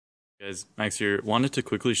Guys, Max here. Wanted to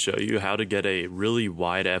quickly show you how to get a really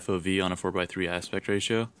wide FoV on a 4:3 aspect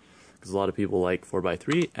ratio, because a lot of people like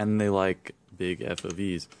 4:3 and they like big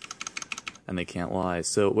FOVs, and they can't lie.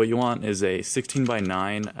 So what you want is a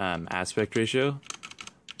 16:9 aspect ratio,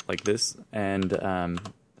 like this, and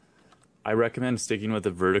I recommend sticking with the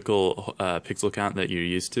vertical pixel count that you're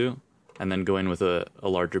used to, and then going with a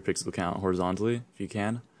larger pixel count horizontally if you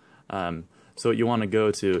can. So what you want to go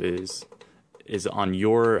to is on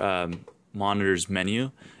your monitor's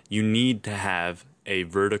menu, you need to have a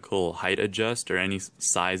vertical height adjust or any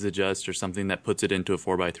size adjust or something that puts it into a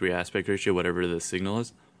 4:3 aspect ratio, whatever the signal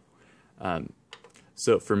is.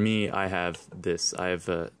 So for me, I have this. I have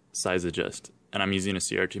a size adjust, and I'm using a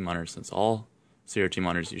CRT monitor since all CRT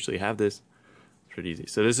monitors usually have this. Pretty easy.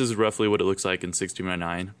 So this is roughly what it looks like in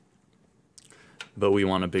 16:9, but we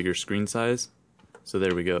want a bigger screen size. So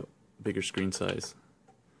there we go, bigger screen size.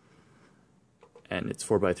 And it's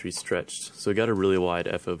 4:3 stretched, so we got a really wide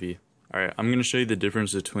FOV. Alright, I'm going to show you the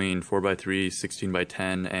difference between 4:3,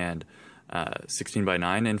 16:10, and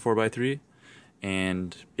 16:9 and 4:3.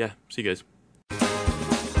 And yeah, see you guys.